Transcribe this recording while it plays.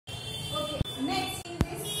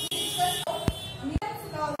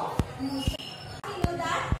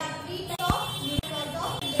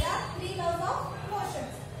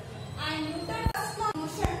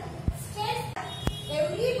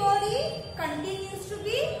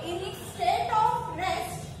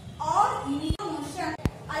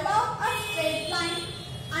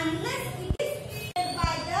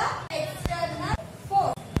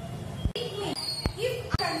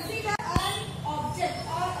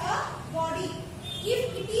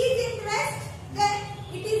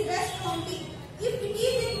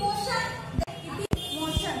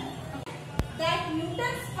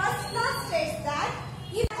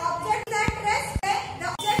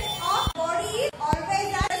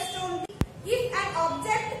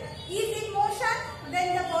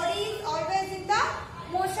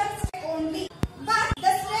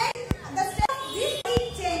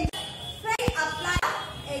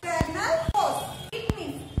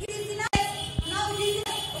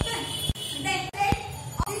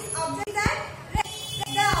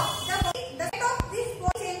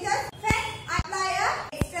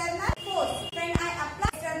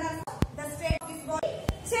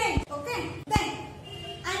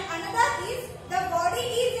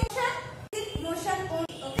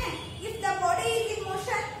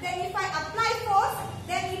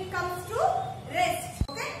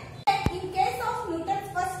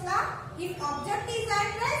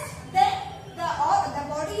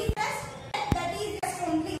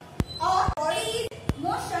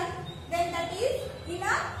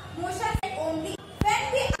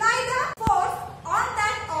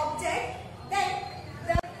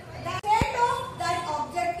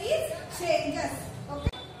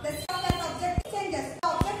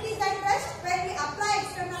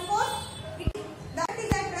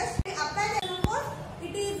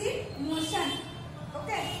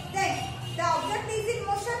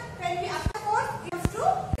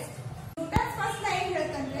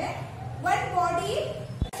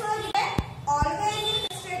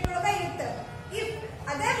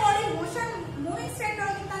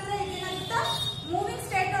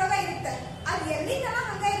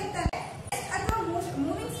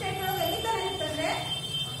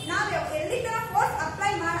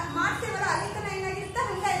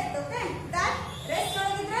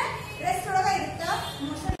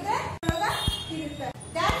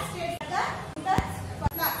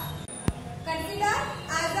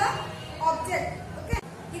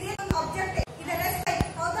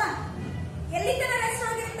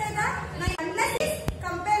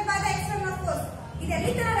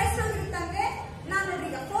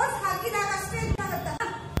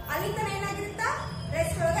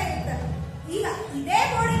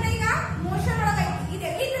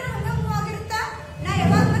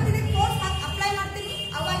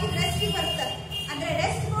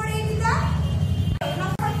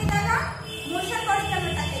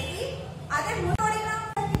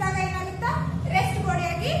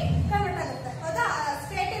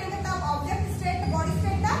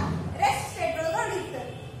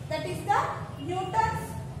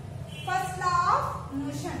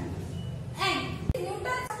motion. And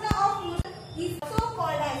Newton's law of motion is also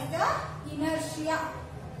called as the inertia.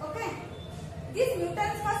 Okay. This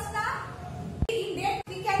Newton's first law, in that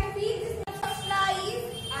we can feel this first law is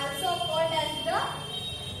also called as the,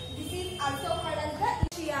 this is also called as the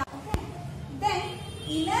inertia. Okay. Then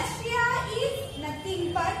inertia is nothing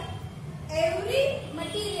but every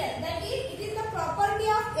material, that is, it is the property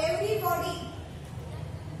of every body,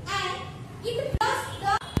 and it plus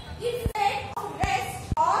the its state of rest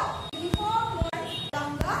or uniform mode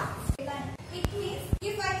along the line. It means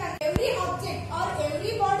if I can every object or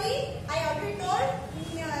every body, I already told in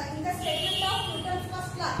the statement of Newton's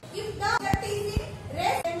first law, if the object is in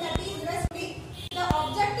rest, then that is rest only. The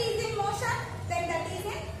object is in motion, then that is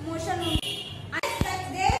in motion only. And that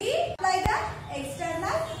there we apply the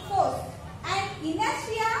external force. And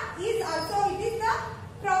inertia is also, it is the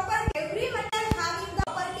property, every matter having the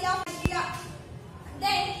property of inertia.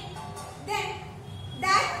 Then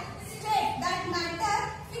that state, that matter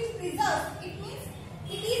it preserves. It means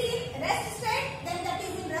it is in rest state, then that is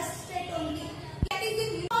in rest state only. That is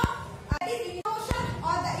in motion,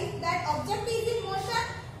 or if that object is in motion,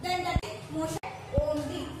 then that is motion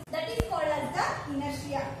only. That is called as the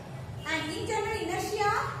inertia. And in general,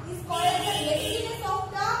 inertia is called as the laziness of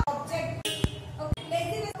the object. Okay,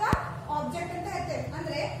 laziness of the object ಅಂತ ಹೇಳ್ತೇವೆ.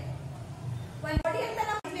 ಅಂದ್ರೆ ಒಂದು body ಅಂತ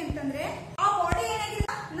ನಾವು ಹೇಳ್ತೀವಿ ಅಂತಂದ್ರೆ ಆ body ಏನಾಗಿದೆ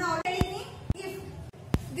ನಾವು ಹೇಳಿದ್ವಿ, if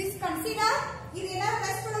this consider ಇದೇನಾದ್ರು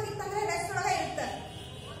rest ಒಳಗಿತ್ತಂದ್ರೆ rest ಒಳಗೆ ಇರುತ್ತೆ,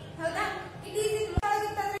 ಹೌದಾ? ಇಟ್ ಈಸ್ ಇನ್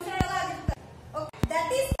ಒಳಗಿತ್ತಂದ್ರೆ ಒಳಗೆ ಆಗಿರುತ್ತೆ. Okay,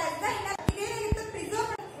 that is as the ಇದೇನಾಗಿರುತ್ತೆ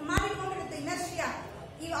preserve ಮಾಡಿಕೊಂಡಿರುತ್ತೆ inertia.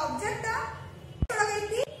 ಈ ಆಬ್ಜೆಕ್ಟ್ ಒಳಗೆ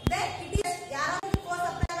ಐತಿ, ದೆನ್ ಇಟ್ ಈಸ್ ಯಾರಾದ್ರೂ ಫೋರ್ಸ್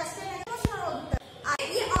ಅಪ್ಲೈ ಅಷ್ಟೇ ಮೋಷನ್ ಒಳಗೆ ಹೋಗುತ್ತೆ.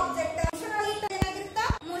 ಈ ಆಬ್ಜೆಕ್ಟ್ ಮೋಷನ್ ಒಳಗೆ ಇತ್ತು ಏನಾಗಿರುತ್ತೆ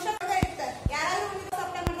ಮೋಷನ್ ಒಳಗೆ ಇರುತ್ತೆ, ಯಾರಾದ್ರೂ ಫೋರ್ಸ್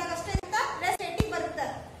ಅಪ್ಲೈ ಮಾಡಿದಾಗ ಅಷ್ಟೇ ಅಂತ ರೆಸ್ಟ್ ಸ್ಟೇಟಿಗೆ ಬರುತ್ತೆ.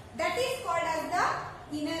 That is called as the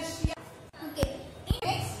inertia. Okay.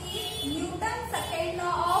 Next is Newton's second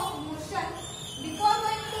law of motion. Before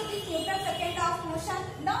going to this Newton's second law of motion,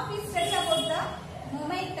 now we study about the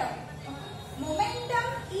momentum. Momentum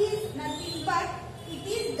is nothing but it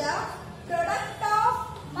is the product of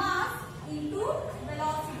mass into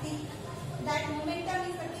velocity. That momentum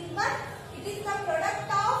is nothing but it is the product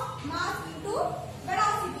of mass into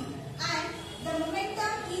velocity, and the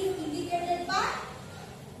momentum is indicated by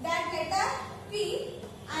that letter P,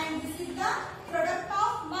 and this is the product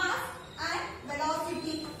of mass and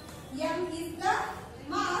velocity. M is the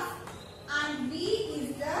mass and V is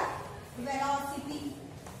the velocity.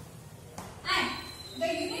 And the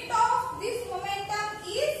unit of this momentum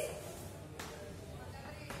is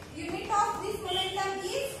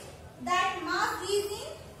that mass is in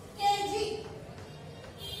kg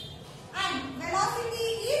and velocity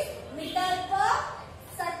is meter per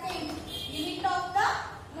second. Unit of the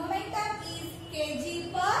momentum is kg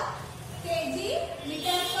per kg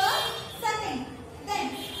meter per second. Then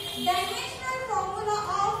dimensional formula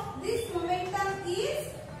of this momentum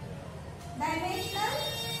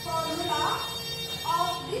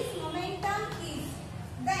is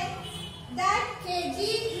then that kg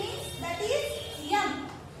means that is m,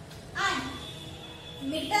 and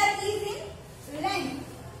meter is in length,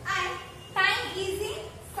 and time is in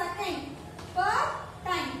second per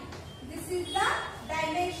time. This is the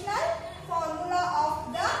dimensional formula of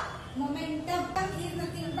the momentum. Is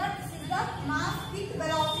nothing but this is the mass with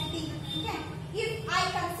velocity. Okay. If I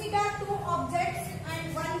consider two objects and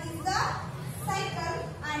one is the cycle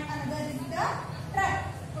and another is the truck.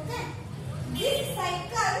 Okay. This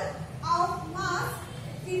cycle of mass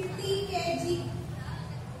 50 kg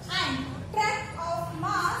and truck of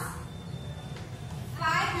mass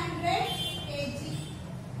 500 kg.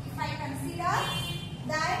 If I consider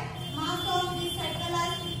that mass of this cycle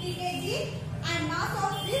as 50 kg and mass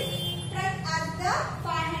of this truck as the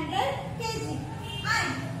 500 kg, and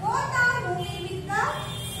both are moving with the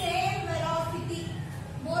same velocity.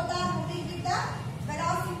 Both are moving with the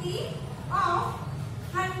velocity of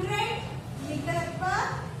 100 meter per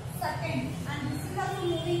second, and this is also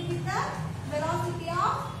moving with the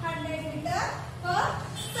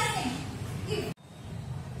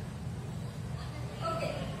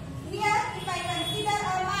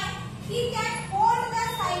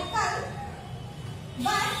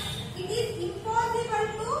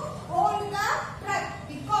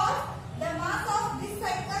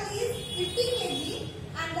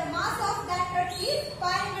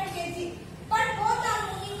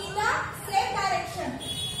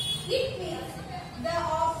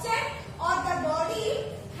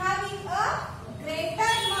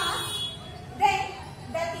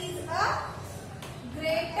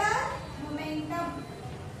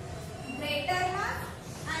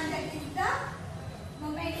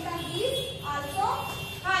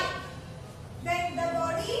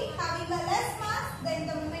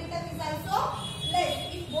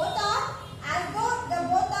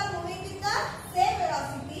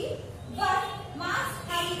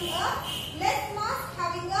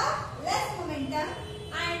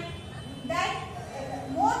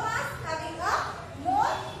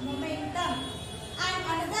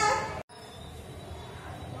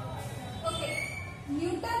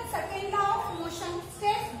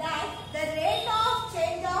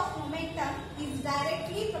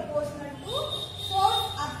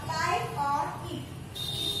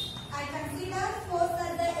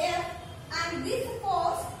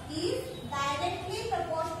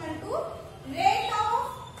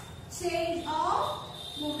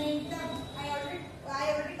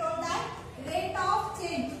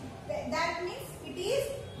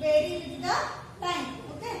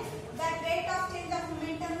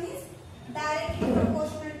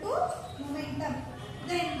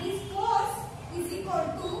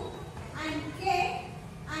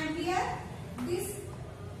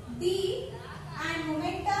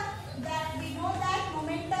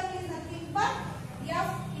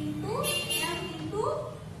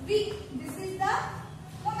V. This is the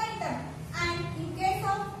momentum. And in case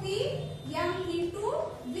of T, M into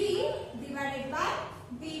V divided by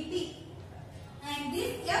dt. And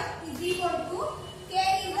this F is equal to K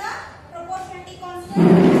is a proportionality constant.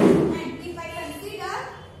 And if I consider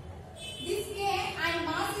this K and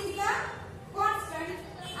mass is the constant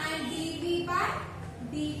and dV by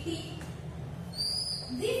dt.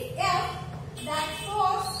 This F, that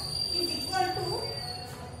force, is equal to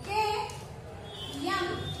K M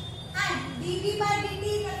and dV by dt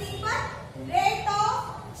is nothing but rate of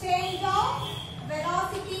change of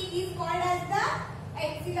velocity is called as the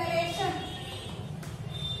acceleration.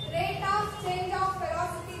 Rate of change of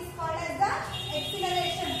velocity is called as the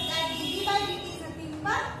acceleration. That dV by dt is nothing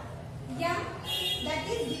but M. That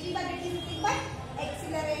is dV by dt is nothing but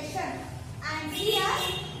acceleration. And here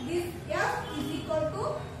this F is equal to,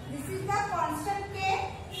 this is the constant K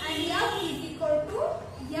and F is equal to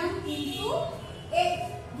M into A.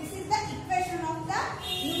 This is the equation of the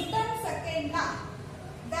Newton's second law.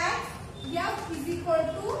 That F is equal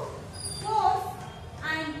to force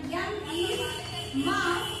and M is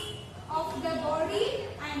mass of the body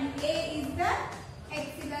and A is the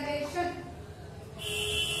acceleration.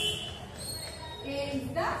 A is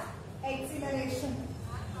the acceleration.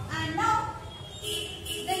 And now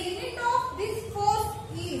the unit of this force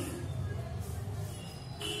is,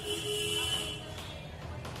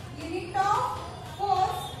 unit of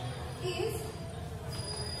force is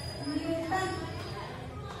Newton,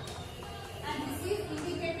 and this is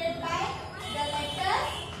indicated by the letter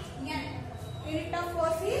N. Unit of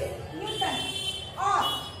force is Newton. Or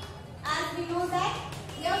as we know that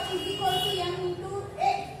F is equal to M into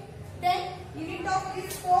A, then unit of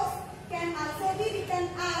this force can also be written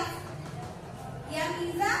as M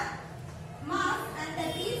is a mass and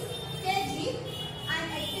that is kg,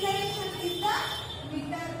 and acceleration is the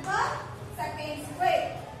meter per second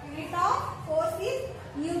square. Unit of force is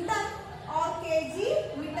Newton or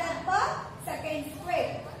kg meter per second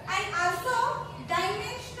square. And also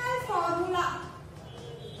dimensional formula.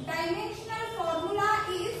 Dimensional formula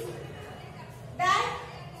is that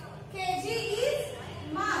kg is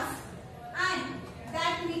mass and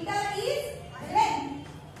that meter is length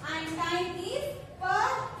and time is per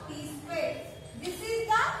t square. This is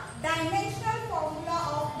the dimensional formula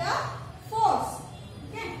of the force.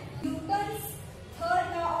 Okay. Newton's third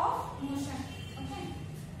law of motion. Okay.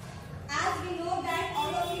 As we know that,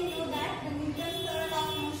 all of you know that the Newton's third law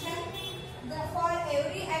of motion, for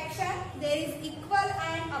every action there is equal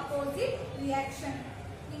and opposite reaction.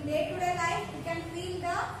 In day-to-day life, we can feel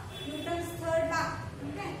the Newton's third law.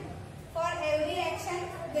 Okay. For every action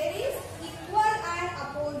there is equal and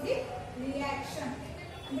opposite reaction.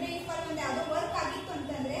 ಅಂದ್ರೆ equal ಒಂದು ಯಾವುದೋ work ಆಗಿತ್ತು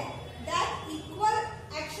ಅಂತಂದ್ರೆ that equal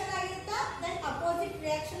action ಆಗಿರುತ್ತಾ, then opposite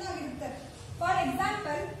reaction ಆಗಿರುತ್ತೆ. For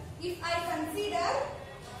example, if I consider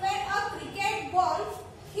when a cricket ball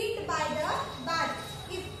hit by the bat,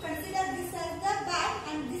 if consider this as the bat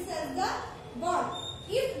and this as the ball,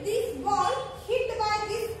 if this ball hit by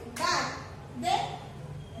this bat, then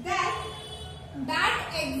that bat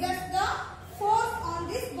exerts the force on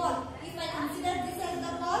this ball. If I consider this as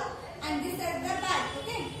the ball and this as the bat,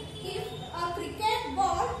 okay. If a cricket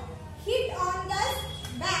ball hit on this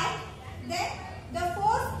bat, then the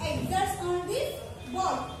force exerts on this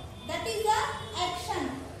ball. That is the action.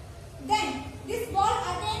 Then this ball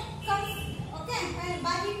again comes, okay, and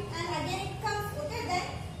by it and again it comes, okay. Then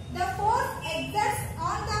the force exerts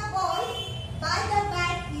on the ball by the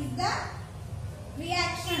bat is the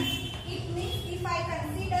reaction. It means if I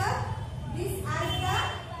consider this as the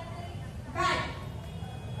bat,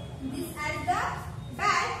 this as the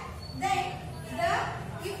bat, then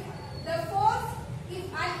if the force, if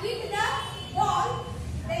I hit the ball,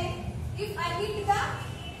 then if I hit the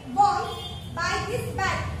ball by this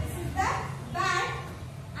bat, this is the bat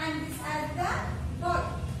and this as the ball.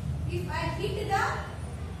 If I hit the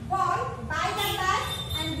ball by the bat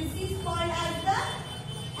and this is called as the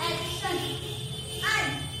action. And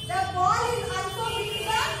the ball is also hit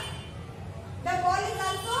the ball is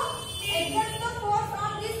also exerts the force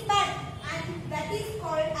on this bat and that is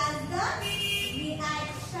called as the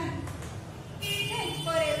reaction. Okay.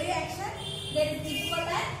 For every action there is equal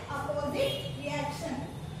and opposite reaction.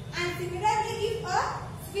 And similarly, if a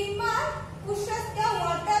swimmer pushes the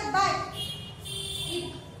water back, if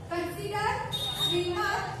consider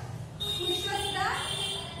swimmer pushes the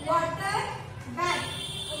water back,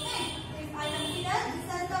 okay. If I consider this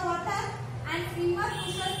as the water and swimmer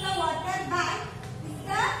pushes the water back, is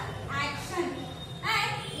the action.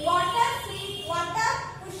 And water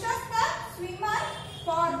pushes the swimmer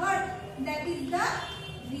forward, that is the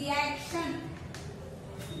reaction.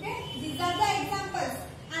 Okay, these are the examples.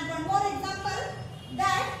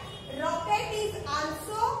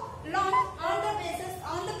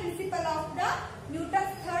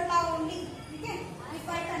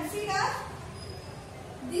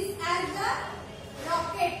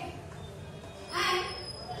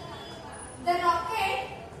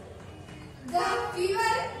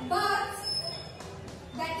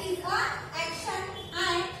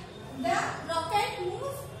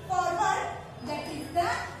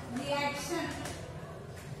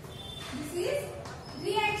 This is